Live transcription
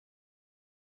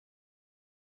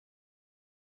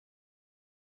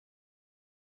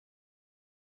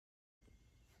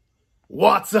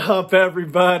What's up,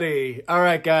 everybody? All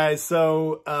right, guys.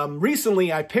 So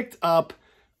recently I picked up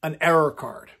an error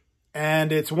card,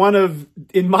 and it's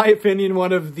in my opinion,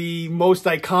 one of the most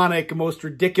iconic, most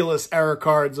ridiculous error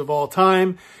cards of all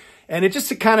time. And it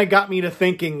just kind of got me to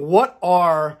thinking, what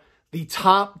are the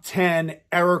top 10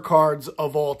 error cards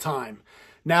of all time?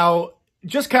 Now,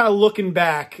 just kind of looking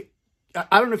back,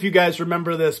 I don't know if you guys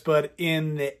remember this, but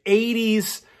in the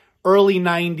 80s, early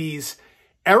 90s,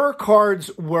 error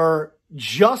cards were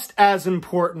just as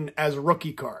important as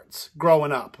rookie cards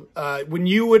growing up. When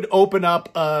you would open up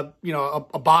a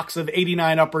box of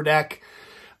 89 Upper Deck,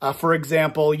 for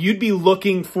example, you'd be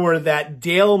looking for that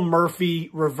Dale Murphy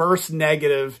reverse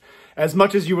negative as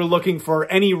much as you were looking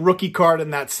for any rookie card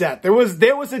in that set. There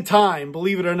was a time,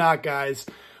 believe it or not, guys,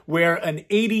 where an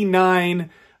 89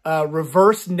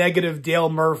 reverse negative Dale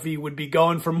Murphy would be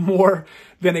going for more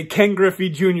than a Ken Griffey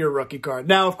Jr. rookie card.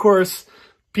 Now, of course,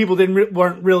 people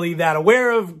weren't really that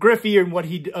aware of Griffey and what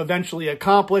he eventually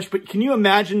accomplished. But can you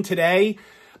imagine today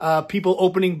people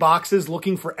opening boxes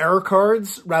looking for error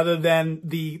cards rather than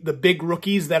the big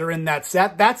rookies that are in that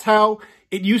set? That's how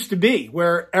it used to be,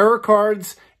 where error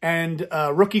cards and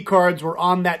rookie cards were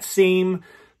on that same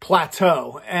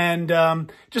plateau. And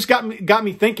just got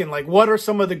me thinking, like, what are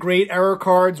some of the great error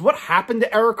cards? What happened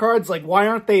to error cards? Like, why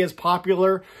aren't they as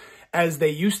popular as they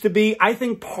used to be? I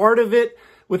think part of it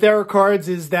with error cards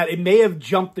is that it may have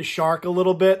jumped the shark a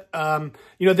little bit.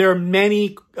 There are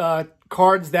many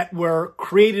cards that were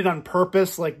created on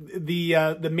purpose, like the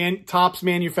Topps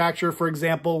manufacturer, for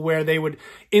example, where they would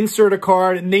insert a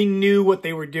card and they knew what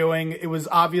they were doing. It was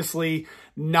obviously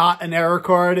not an error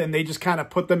card, and they just kind of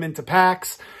put them into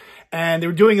packs, and they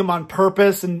were doing them on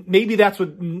purpose, and maybe that's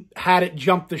what had it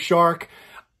jump the shark.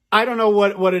 I don't know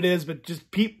what it is, but just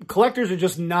collectors are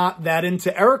just not that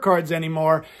into error cards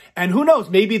anymore. And who knows,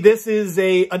 maybe this is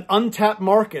an untapped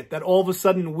market that all of a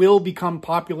sudden will become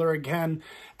popular again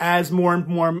as more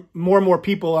and more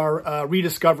people are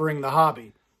rediscovering the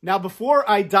hobby. Now, before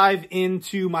I dive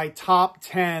into my top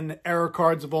 10 error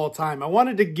cards of all time, I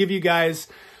wanted to give you guys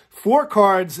 4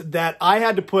 cards that I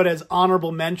had to put as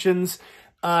honorable mentions.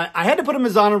 I had to put them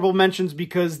as honorable mentions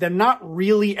because they're not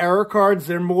really error cards.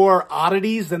 They're more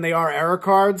oddities than they are error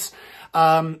cards.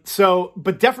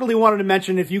 But definitely wanted to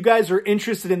mention, if you guys are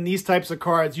interested in these types of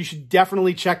cards, you should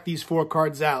definitely check these 4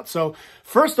 cards out. So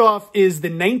first off is the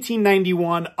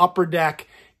 1991 Upper Deck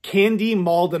Candy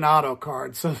Maldonado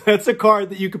card. So that's a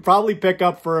card that you could probably pick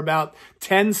up for about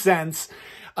 10 cents.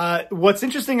 What's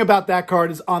interesting about that card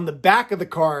is on the back of the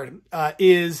card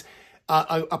is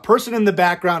a person in the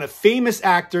background, a famous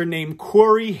actor named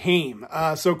Corey Haim.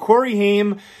 So Corey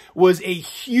Haim was a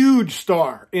huge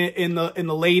star in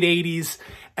the late 80s.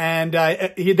 And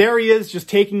there he is, just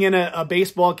taking in a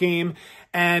baseball game.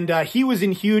 And he was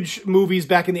in huge movies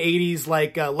back in the 80s,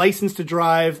 like License to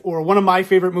Drive, or one of my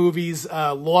favorite movies,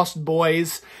 Lost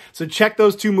Boys. So check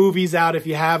those 2 movies out if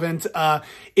you haven't.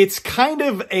 It's kind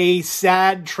of a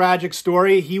sad, tragic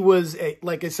story. He was,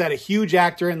 like I said, a huge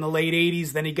actor in the late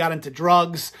 80s. Then he got into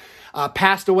drugs,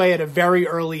 passed away at a very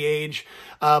early age,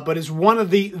 but is one of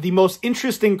the most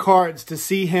interesting cards to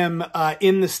see him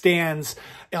in the stands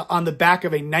on the back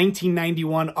of a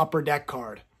 1991 Upper Deck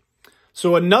card.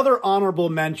 So another honorable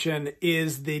mention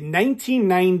is the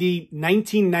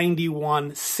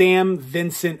 1990-1991 Sam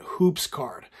Vincent Hoops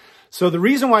card. So the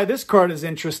reason why this card is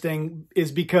interesting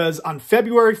is because on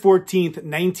February 14th,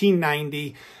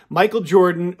 1990, Michael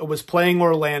Jordan was playing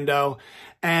Orlando,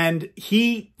 and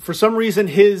for some reason,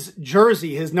 his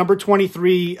jersey, his number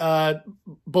 23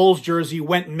 Bulls jersey,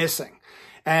 went missing.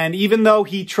 And even though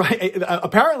he tried,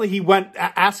 apparently he went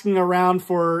asking around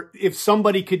for if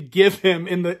somebody could give him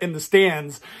in the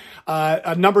stands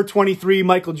a number 23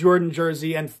 Michael Jordan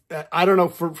jersey. And I don't know,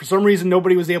 for some reason,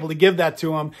 nobody was able to give that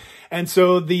to him. And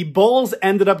so the Bulls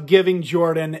ended up giving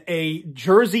Jordan a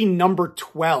jersey number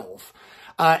 12.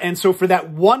 And so for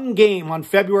that one game on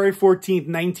February 14th,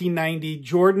 1990,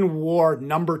 Jordan wore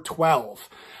number 12,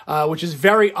 which is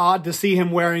very odd to see him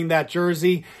wearing that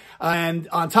jersey. And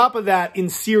on top of that, in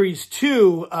Series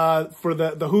 2, for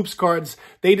the Hoops cards,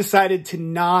 they decided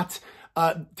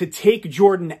to take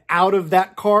Jordan out of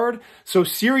that card. So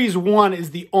Series 1 is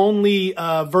the only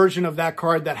version of that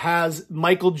card that has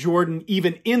Michael Jordan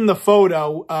even in the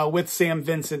photo with Sam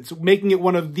Vincent, so making it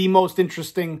one of the most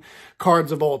interesting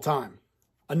cards of all time.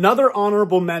 Another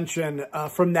honorable mention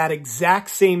from that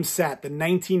exact same set, the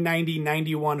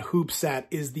 1990-91 Hoop set,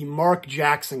 is the Mark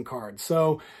Jackson card.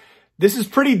 So this is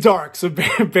pretty dark, so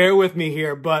bear with me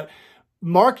here, but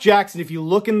Mark Jackson, if you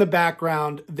look in the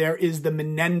background, there is the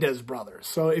Menendez brothers.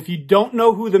 So if you don't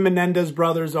know who the Menendez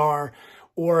brothers are,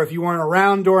 or if you weren't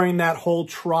around during that whole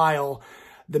trial,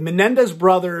 the Menendez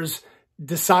brothers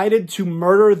decided to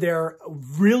murder their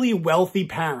really wealthy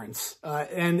parents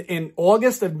in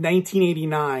August of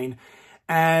 1989.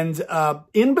 And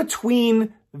in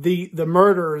between the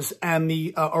murders and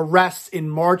the arrests in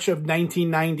March of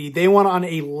 1990, they went on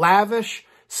a lavish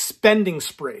spending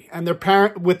spree and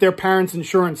with their parents'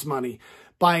 insurance money,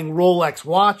 buying Rolex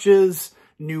watches,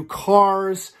 new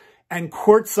cars, and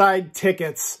courtside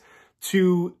tickets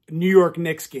to New York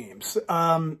Knicks games.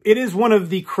 It is one of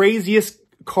the craziest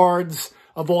cards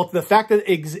of all. The fact that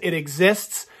it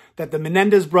exists, that the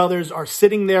Menendez brothers are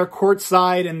sitting there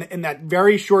courtside in that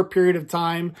very short period of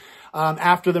time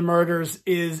after the murders,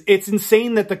 it's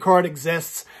insane that the card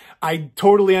exists. I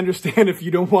totally understand if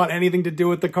you don't want anything to do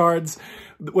with the cards,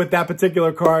 with that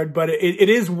particular card, but it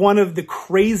is one of the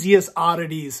craziest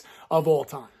oddities of all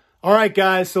time. All right,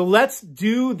 guys, so let's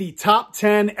do the top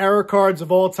 10 error cards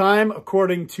of all time,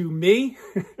 according to me.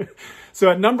 So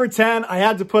at number 10, I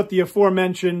had to put the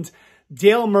aforementioned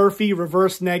Dale Murphy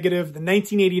reverse negative, the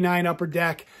 1989 Upper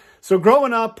Deck. So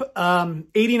growing up,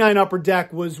 89 Upper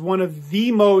Deck was one of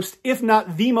the most, if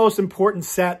not the most important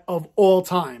set of all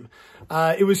time.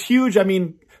 It was huge. I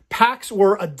mean, packs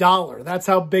were $1. That's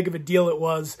how big of a deal it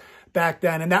was back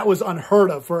then. And that was unheard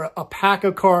of for a pack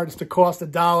of cards to cost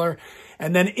 $1.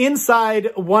 And then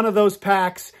inside one of those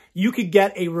packs, you could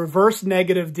get a reverse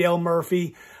negative Dale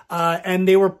Murphy. And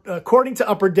they were, according to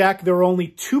Upper Deck, there were only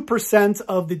 2%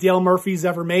 of the Dale Murphys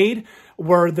ever made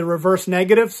were the reverse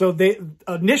negative. So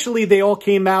initially they all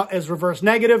came out as reverse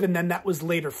negative, and then that was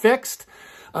later fixed.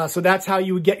 So that's how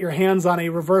you would get your hands on a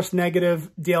reverse negative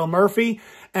Dale Murphy.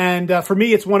 And for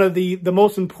me, it's one of the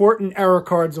most important error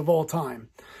cards of all time.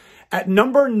 At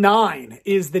number 9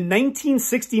 is the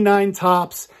 1969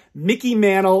 Topps Mickey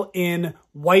Mantle in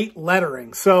white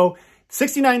lettering. So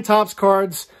 69 Topps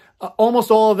cards,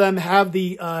 almost all of them have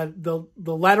the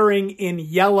lettering in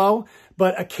yellow,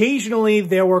 but occasionally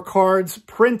there were cards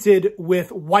printed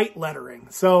with white lettering.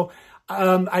 So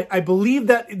I believe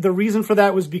that the reason for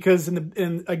that was because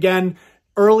again,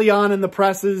 early on in the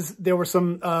presses, there were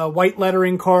some white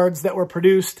lettering cards that were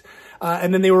produced,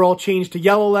 and then they were all changed to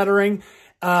yellow lettering.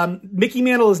 Mickey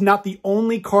Mantle is not the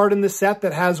only card in the set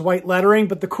that has white lettering,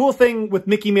 but the cool thing with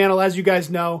Mickey Mantle, as you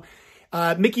guys know,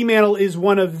 Mickey Mantle is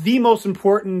one of the most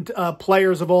important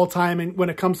players of all time when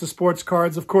it comes to sports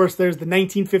cards. Of course, there's the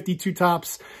 1952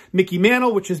 Topps Mickey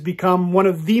Mantle, which has become one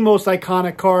of the most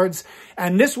iconic cards.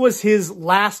 And this was his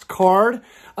last card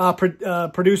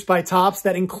produced by Topps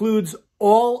that includes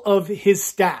all of his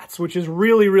stats, which is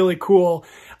really, really cool.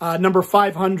 Number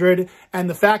 500. And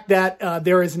the fact that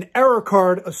there is an error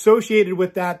card associated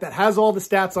with that has all the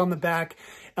stats on the back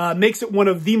makes it one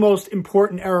of the most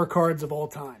important error cards of all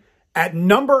time. At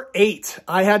number 8,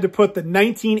 I had to put the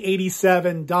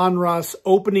 1987 Donruss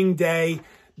opening day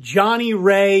Johnny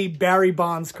Ray Barry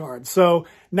Bonds card. So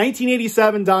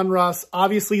 1987 Donruss,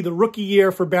 obviously the rookie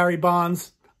year for Barry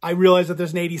Bonds. I realize that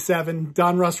there's an 87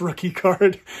 Donruss rookie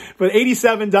card, but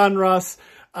 87 Donruss,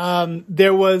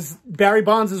 there was Barry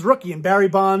Bonds' rookie, and Barry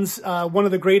Bonds, one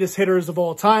of the greatest hitters of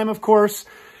all time, of course.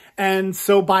 And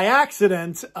so by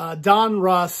accident,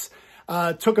 Donruss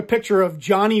took a picture of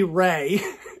Johnny Ray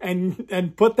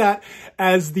and put that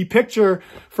as the picture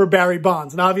for Barry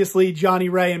Bonds. And obviously, Johnny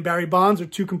Ray and Barry Bonds are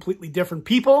two completely different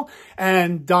people.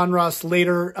 And Donruss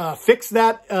later fixed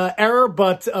that error,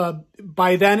 but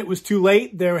by then it was too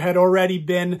late. There had already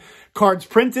been cards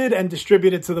printed and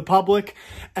distributed to the public.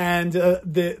 And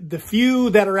the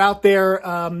few that are out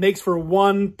there makes for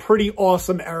one pretty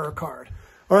awesome error card.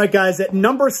 All right, guys, at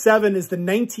number 7 is the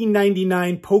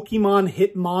 1999 Pokemon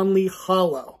Hitmonlee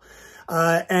Holo.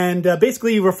 And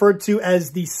basically referred to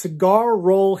as the Cigar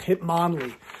Roll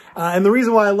Hitmonlee. And the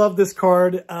reason why I love this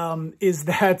card is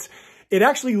that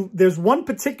there's one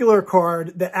particular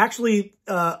card that actually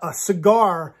a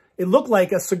cigar, it looked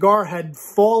like a cigar had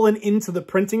fallen into the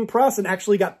printing press and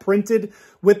actually got printed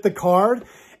with the card.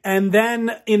 And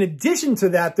then in addition to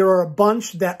that, there are a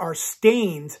bunch that are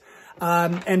stained.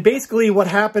 And basically what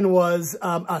happened was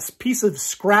a piece of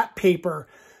scrap paper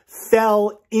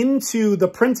fell into the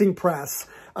printing press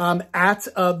at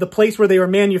the place where they were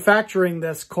manufacturing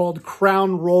this, called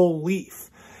Crown Roll Leaf.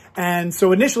 And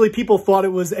so initially people thought it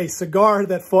was a cigar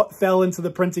that fell into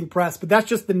the printing press, but that's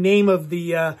just the name of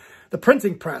the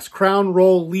printing press, Crown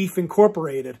Roll Leaf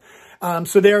Incorporated.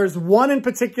 So there's one in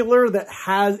particular that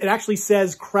it actually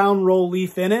says Crown Roll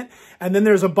Leaf in it. And then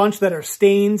there's a bunch that are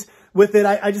stained with it.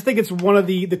 I just think it's one of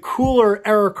the cooler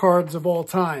error cards of all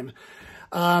time.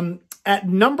 At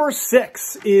number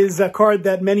 6 is a card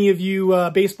that many of you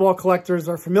baseball collectors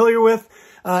are familiar with,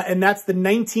 and that's the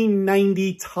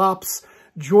 1990 Topps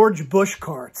George Bush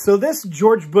card. So this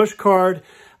George Bush card,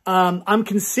 I'm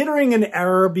considering an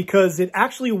error because it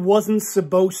actually wasn't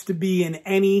supposed to be in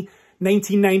any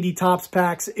 1990 Topps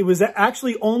packs. It was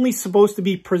actually only supposed to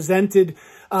be presented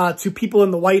to people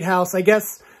in the White House. I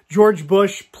guess George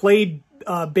Bush played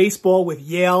baseball with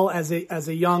Yale as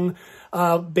a young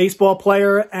baseball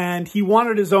player, and he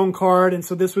wanted his own card, and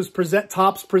so this was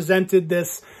Topps presented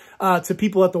this to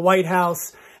people at the White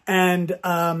House, and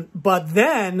but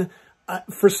then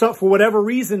for whatever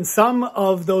reason, some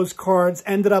of those cards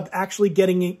ended up actually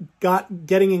getting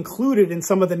included in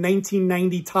some of the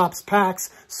 1990 Topps packs,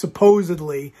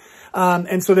 supposedly,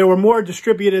 and so they were more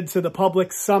distributed to the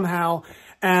public somehow.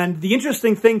 And the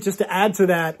interesting thing, just to add to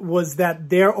that, was that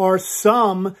there are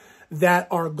some that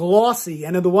are glossy.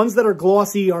 And the ones that are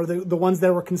glossy are the ones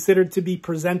that were considered to be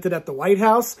presented at the White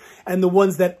House. And the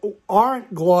ones that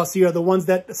aren't glossy are the ones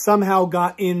that somehow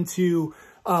got into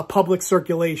public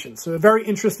circulation. So a very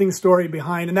interesting story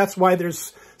behind. And that's why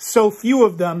there's so few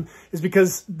of them, is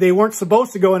because they weren't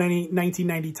supposed to go in any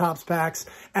 1990 Topps packs.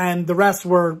 And the rest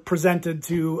were presented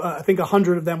to, I think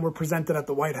 100 of them were presented at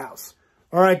the White House.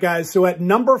 All right, guys, so at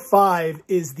number 5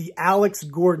 is the Alex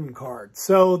Gordon card.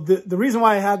 So the reason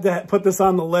why I had to put this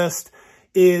on the list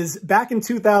is back in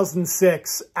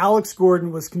 2006, Alex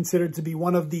Gordon was considered to be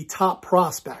one of the top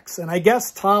prospects. And I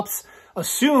guess Topps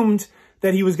assumed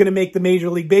that he was going to make the Major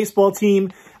League Baseball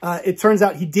team. It turns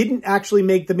out he didn't actually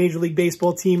make the Major League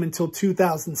Baseball team until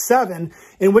 2007,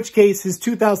 in which case his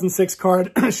 2006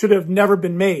 card should have never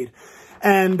been made.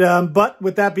 And, but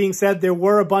with that being said, there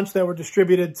were a bunch that were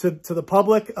distributed to the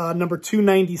public, number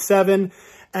 297.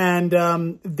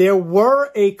 And, there were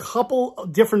a couple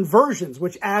different versions,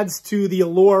 which adds to the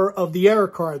allure of the error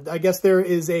card. I guess there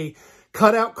is a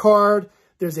cutout card.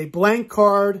 There's a blank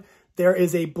card. There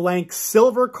is a blank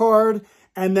silver card.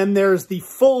 And then there's the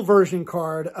full version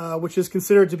card, which is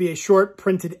considered to be a short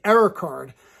printed error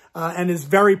card. And is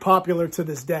very popular to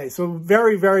this day. So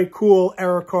very, very cool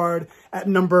error card at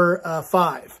number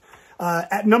 5.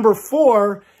 At number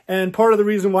 4, and part of the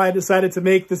reason why I decided to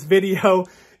make this video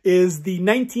is the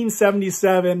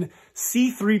 1977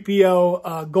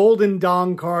 C3PO Golden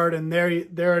Dong card. And there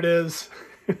it is.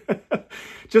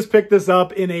 Just picked this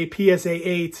up in a PSA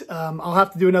 8. I'll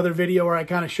have to do another video where I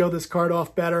kind of show this card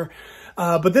off better.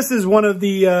 But this is one of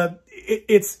the...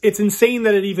 It's insane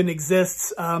that it even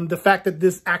exists. The fact that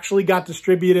this actually got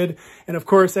distributed. And of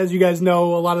course, as you guys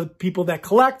know, a lot of people that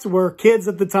collect were kids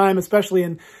at the time, especially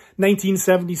in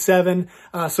 1977.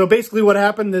 So basically what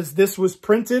happened is this was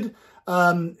printed,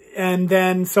 and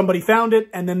then somebody found it,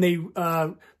 and then they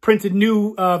printed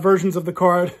new versions of the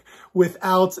card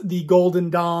without the golden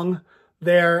dong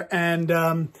there.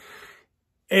 And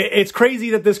it's crazy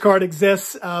that this card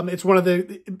exists. It's one of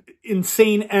the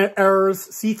insane errors.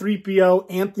 C3PO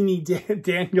Anthony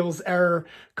Daniels error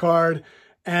card.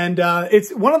 And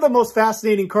it's one of the most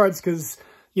fascinating cards because,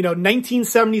 you know,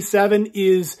 1977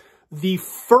 is the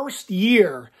first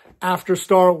year after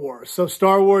Star Wars. So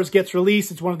Star Wars gets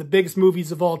released. It's one of the biggest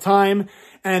movies of all time.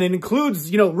 And it includes,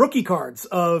 you know, rookie cards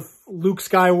of Luke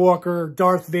Skywalker,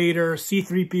 Darth Vader,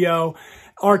 C3PO,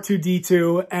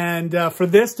 R2-D2, and for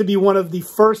this to be one of the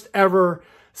first ever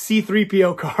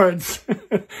C3PO cards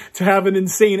to have an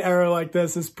insane error like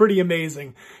this is pretty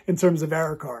amazing in terms of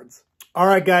error cards. All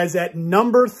right, guys, at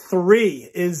number 3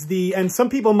 is the, and some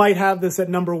people might have this at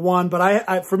number 1,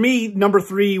 but for me, number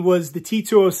 3 was the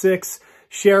T206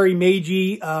 Sherry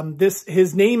Meiji.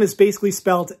 His name is basically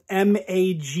spelled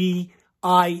M-A-G-I-E,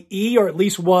 or at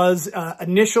least was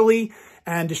initially,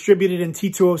 and distributed in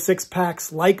T206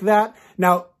 packs like that.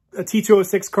 Now,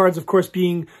 T206 cards, of course,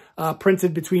 being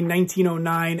printed between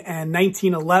 1909 and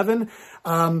 1911,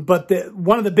 but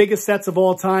one of the biggest sets of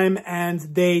all time, and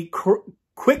they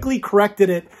quickly corrected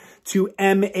it to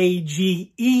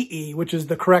M-A-G-E-E, which is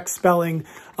the correct spelling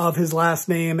of his last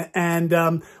name.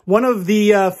 And one of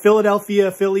the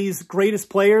Philadelphia Phillies' greatest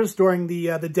players during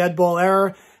the dead ball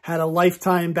era, had a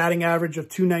lifetime batting average of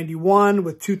 .291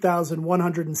 with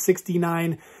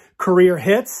 2,169 career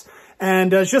hits.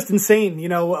 And it's just insane, you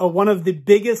know, one of the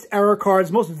biggest error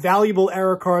cards, most valuable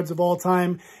error cards of all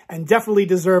time, and definitely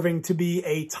deserving to be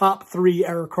a top 3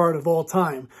 error card of all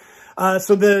time.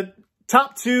 So the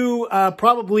top 2,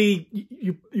 probably,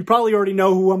 you probably already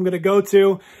know who I'm going to go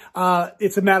to.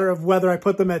 It's a matter of whether I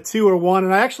put them at 2 or 1,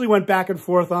 and I actually went back and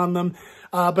forth on them.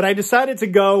 But I decided to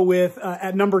go with,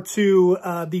 at number 2,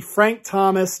 the Frank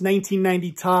Thomas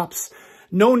 1990 Topps,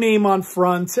 no name on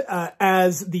front,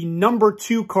 as the number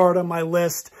 2 card on my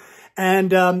list.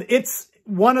 And it's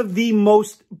one of the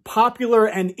most popular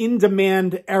and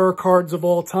in-demand error cards of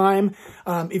all time.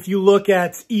 If you look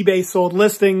at eBay sold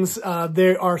listings,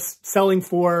 they are selling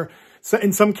for,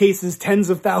 in some cases, tens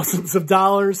of thousands of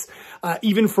dollars,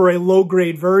 even for a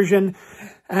low-grade version.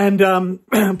 And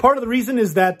part of the reason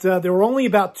is that there were only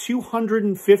about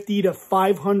 250 to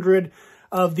 500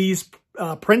 of these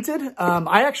printed.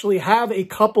 I actually have a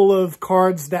couple of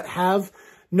cards that have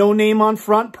no name on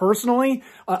front personally.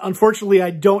 Unfortunately, I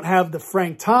don't have the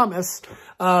Frank Thomas,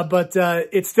 but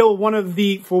it's still one of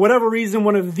the, for whatever reason,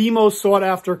 one of the most sought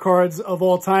after cards of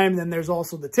all time. Then there's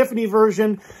also the Tiffany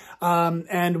version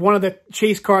and one of the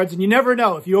chase cards. And you never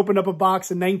know, if you open up a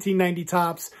box in 1990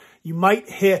 Topps, you might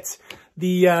hit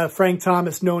the Frank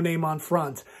Thomas no name on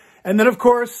front. And then, of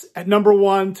course, at number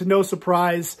one, to no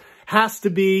surprise, has to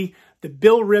be the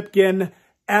Bill Ripken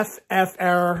FF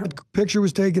error. Picture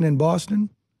was taken in Boston.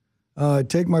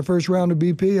 Take my first round of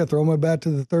BP. I throw my bat to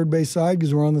the third base side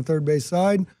because we're on the third base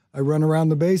side. I run around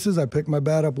the bases. I pick my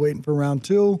bat up waiting for round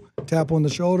two. Tap on the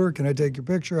shoulder. Can I take your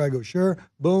picture? I go, sure.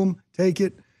 Boom, take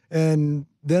it. And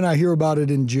then I hear about it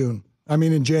in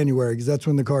January, because that's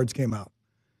when the cards came out.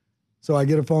 So I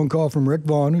get a phone call from Rick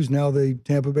Vaughn, who's now the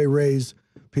Tampa Bay Rays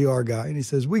PR guy, and he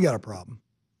says, we got a problem.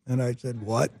 And I said,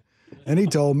 what? And he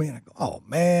told me, and I go, oh,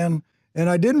 man. And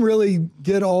I didn't really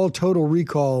get all total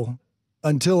recall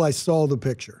until I saw the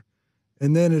picture.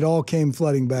 And then it all came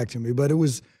flooding back to me. But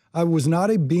I was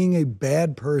not being a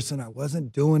bad person. I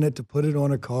wasn't doing it to put it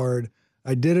on a card.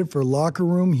 I did it for locker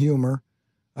room humor.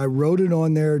 I wrote it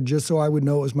on there just so I would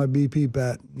know it was my BP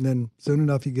bat. And then soon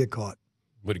enough, you get caught.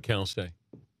 What did Cal say?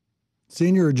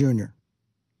 Senior or junior?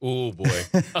 Oh, boy.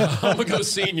 I'm going to go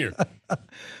senior.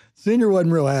 Senior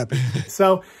wasn't real happy.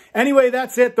 So anyway,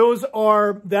 that's it.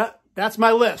 That's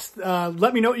my list.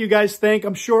 Let me know what you guys think.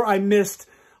 I'm sure I missed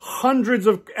hundreds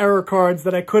of error cards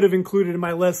that I could have included in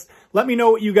my list. Let me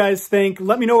know what you guys think.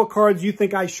 Let me know what cards you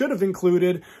think I should have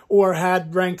included or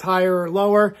had ranked higher or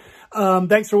lower.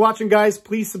 Thanks for watching, guys.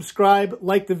 Please subscribe,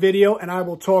 like the video, and I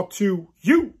will talk to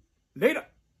you later.